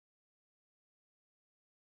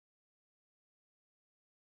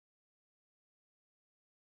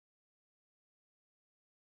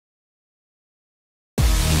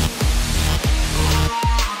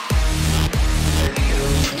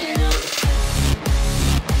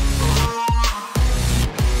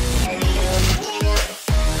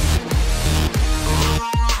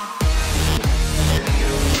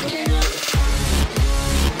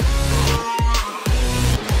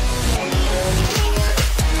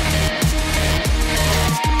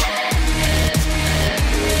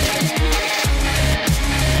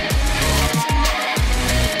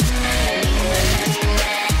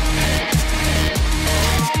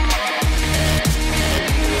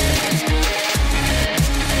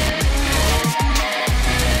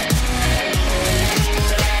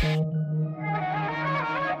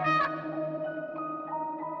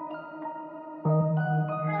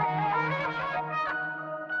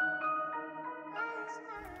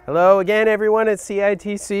Hello again, everyone at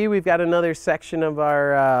CITC. We've got another section of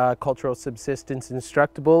our cultural subsistence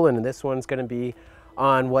instructable, and this one's going to be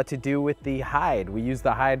on what to do with the hide. We use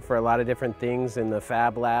the hide for a lot of different things in the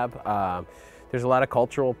Fab Lab. There's a lot of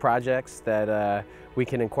cultural projects that we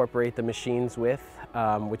can incorporate the machines with,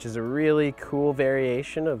 which is a really cool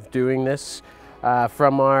variation of doing this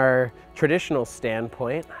from our traditional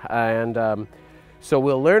standpoint. So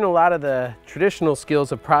we'll learn a lot of the traditional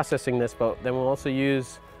skills of processing this, but then we'll also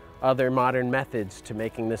use other modern methods to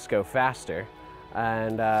making this go faster.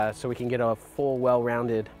 And so we can get a full,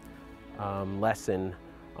 well-rounded lesson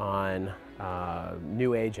on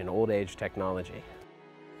new age and old age technology.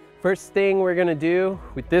 First thing we're gonna do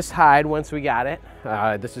with this hide once we got it,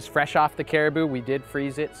 this is fresh off the Caribou. We did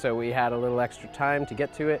freeze it, so we had a little extra time to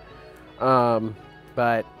get to it.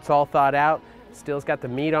 But it's all thawed out. Still's got the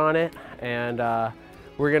meat on it, and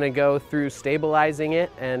we're gonna go through stabilizing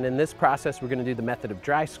it, and in this process we're gonna do the method of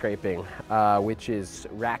dry scraping, which is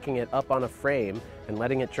racking it up on a frame and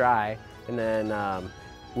letting it dry, and then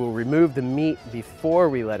we'll remove the meat before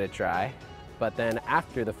we let it dry, but then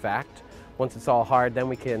after the fact, once it's all hard, then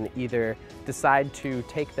we can either decide to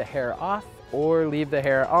take the hair off or leave the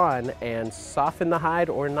hair on and soften the hide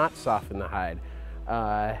or not soften the hide.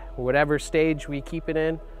 Whatever stage we keep it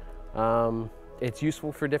in, it's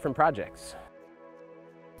useful for different projects.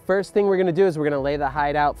 First thing we're gonna do is we're gonna lay the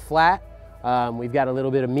hide out flat. We've got a little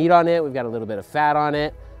bit of meat on it, we've got a little bit of fat on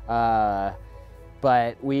it,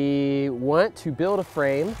 but we want to build a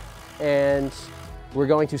frame, and we're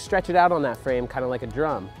going to stretch it out on that frame kind of like a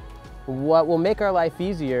drum. What will make our life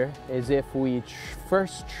easier is if we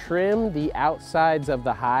first trim the outsides of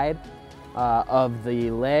the hide, of the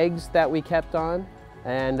legs that we kept on,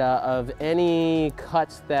 and of any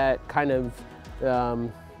cuts that kind of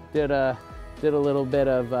did a little bit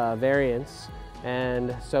of variance.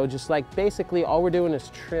 And so just like basically all we're doing is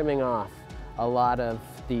trimming off a lot of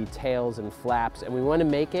the tails and flaps, and we want to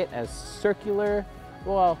make it as circular,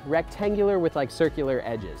 well, rectangular with like circular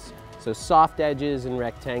edges. So soft edges and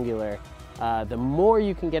rectangular. The more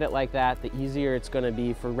you can get it like that, the easier it's going to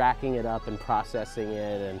be for racking it up and processing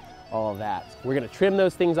it and all of that. We're going to trim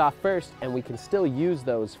those things off first, and we can still use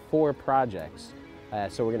those for projects.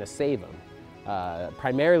 So we're going to save them.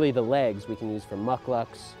 Primarily the legs we can use for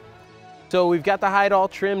mucklucks. So we've got the hide all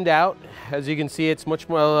trimmed out. As you can see, it's much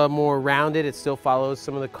more rounded. It still follows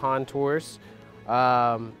some of the contours.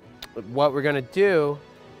 What we're going to do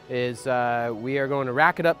is we are going to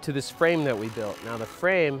rack it up to this frame that we built. Now the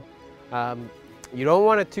frame, you don't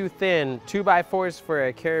want it too thin. 2x4s for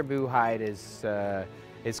a Caribou hide is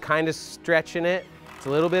kind of stretching it. It's a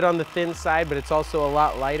little bit on the thin side, but it's also a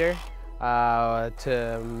lot lighter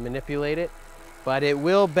to manipulate it. But it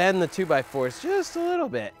will bend the 2x4s just a little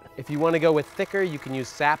bit. If you want to go with thicker, you can use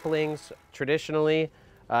saplings. Traditionally,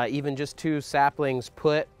 even just 2 saplings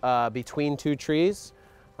put between 2 trees,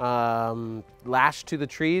 lashed to the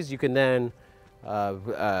trees. You can then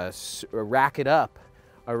rack it up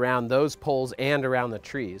around those poles and around the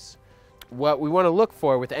trees. What we want to look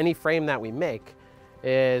for with any frame that we make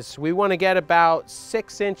is we want to get about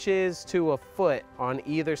 6 inches to a foot on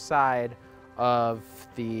either side of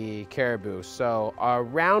the Caribou. So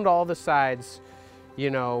around all the sides,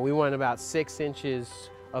 you know, we want about 6 inches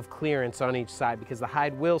of clearance on each side because the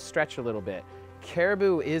hide will stretch a little bit.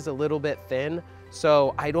 Caribou is a little bit thin,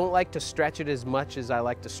 so I don't like to stretch it as much as I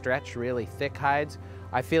like to stretch really thick hides.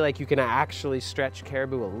 I feel like you can actually stretch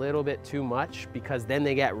Caribou a little bit too much because then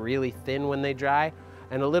they get really thin when they dry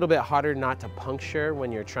and a little bit harder not to puncture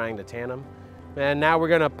when you're trying to tan them. And now we're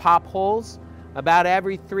gonna pop holes about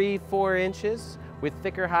every 3-4 inches with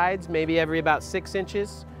thicker hides, maybe every about 6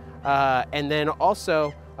 inches. And then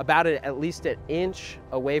also about at least an inch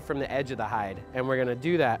away from the edge of the hide. And we're gonna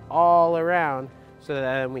do that all around so that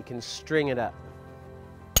then we can string it up.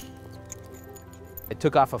 I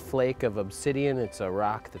took off a flake of obsidian. It's a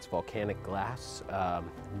rock that's volcanic glass.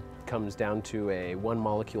 Comes down to a 1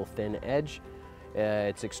 molecule thin edge.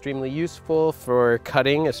 It's extremely useful for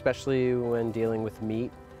cutting, especially when dealing with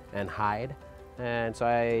meat and hide. And so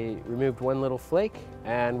I removed 1 little flake,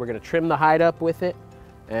 and we're gonna trim the hide up with it.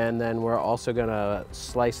 And then we're also gonna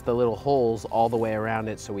slice the little holes all the way around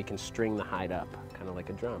it so we can string the hide up, kind of like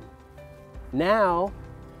a drum. Now,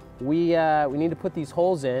 we need to put these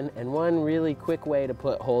holes in, and one really quick way to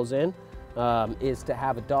put holes in is to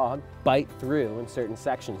have a dog bite through in certain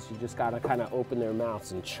sections. You just gotta kind of open their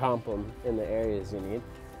mouths and chomp them in the areas you need.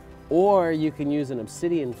 Or you can use an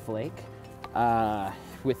obsidian flake.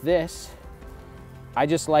 With this, I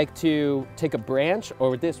just like to take a branch, or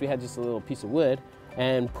with this we had just a little piece of wood,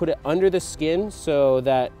 and put it under the skin so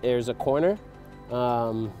that there's a corner.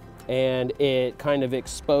 and it kind of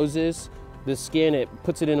exposes the skin. It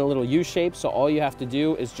puts it in a little U shape, so all you have to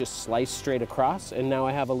do is just slice straight across, and now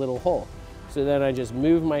I have a little hole. So then I just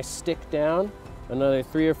move my stick down another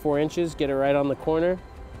 3 or 4 inches, get it right on the corner,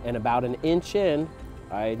 and about an inch in,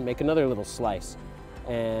 I make another little slice.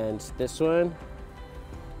 And this one,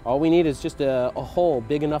 all we need is just a hole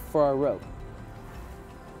big enough for our rope.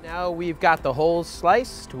 Now we've got the holes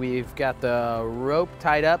sliced, we've got the rope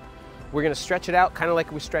tied up. We're gonna stretch it out kind of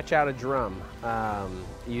like we stretch out a drum.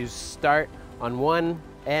 You start on one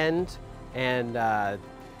end and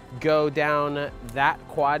go down that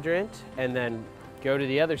quadrant, and then go to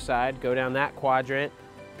the other side, go down that quadrant,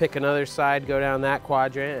 pick another side, go down that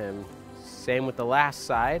quadrant, and same with the last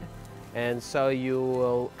side. And so you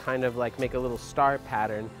will kind of like make a little star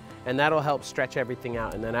pattern, and that'll help stretch everything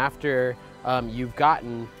out. And then after you've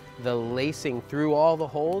gotten the lacing through all the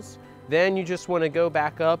holes, then you just want to go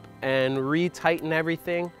back up and re-tighten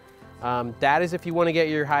everything. That is if you want to get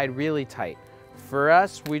your hide really tight. For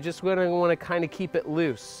us, we just want to kind of keep it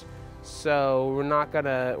loose. So we're not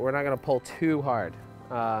gonna pull too hard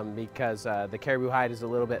because the caribou hide is a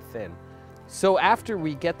little bit thin. So after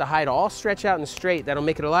we get the hide all stretched out and straight, that'll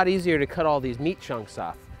make it a lot easier to cut all these meat chunks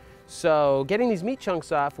off. So getting these meat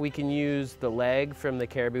chunks off, we can use the leg from the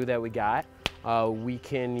caribou that we got. We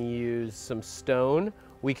can use some stone.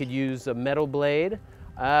 We could use a metal blade.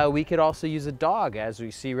 We could also use a dog, as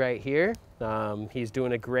we see right here. He's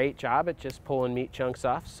doing a great job at just pulling meat chunks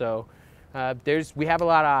off. So we have a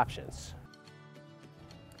lot of options.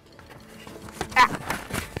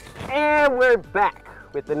 And we're back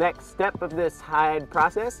with the next step of this hide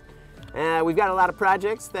process. We've got a lot of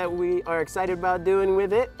projects that we are excited about doing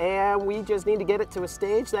with it, and we just need to get it to a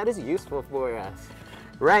stage that is useful for us.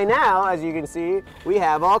 Right now, as you can see, we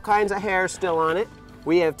have all kinds of hair still on it.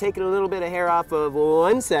 We have taken a little bit of hair off of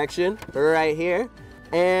one section right here,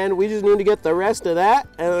 and we just need to get the rest of that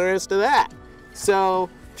and the rest of that. So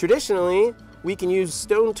traditionally, we can use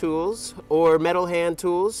stone tools or metal hand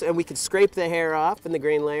tools, and we can scrape the hair off in the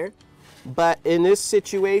grain layer. But in this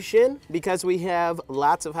situation, because we have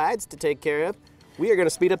lots of hides to take care of, we are going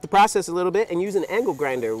to speed up the process a little bit and use an angle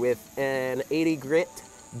grinder with an 80 grit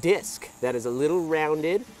disc that is a little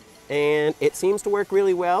rounded, and it seems to work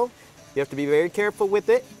really well. You have to be very careful with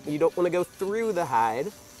it. You don't want to go through the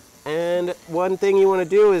hide. And one thing you want to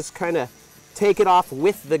do is kind of take it off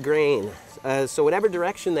with the grain. So whatever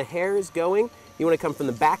direction the hair is going, you want to come from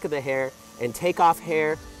the back of the hair and take off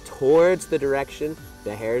hair towards the direction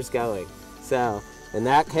the hair is going. So in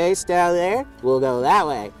that case down there, we'll go that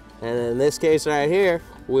way. And in this case right here,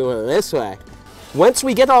 we went this way. Once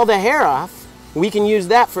we get all the hair off, we can use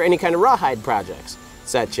that for any kind of rawhide projects,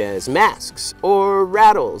 such as masks or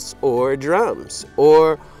rattles or drums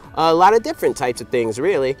or a lot of different types of things,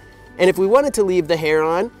 really. And if we wanted to leave the hair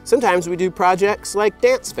on, sometimes we do projects like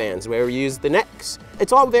dance fans where we use the necks.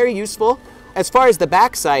 It's all very useful. As far as the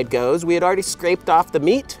backside goes, we had already scraped off the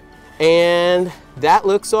meat, and that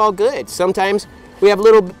looks all good. Sometimes we have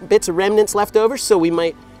little bits of remnants left over, so we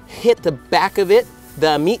might hit the back of it,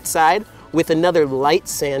 the meat side, with another light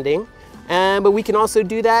sanding. But we can also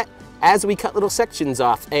do that as we cut little sections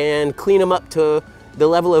off and clean them up to the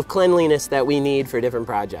level of cleanliness that we need for different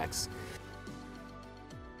projects.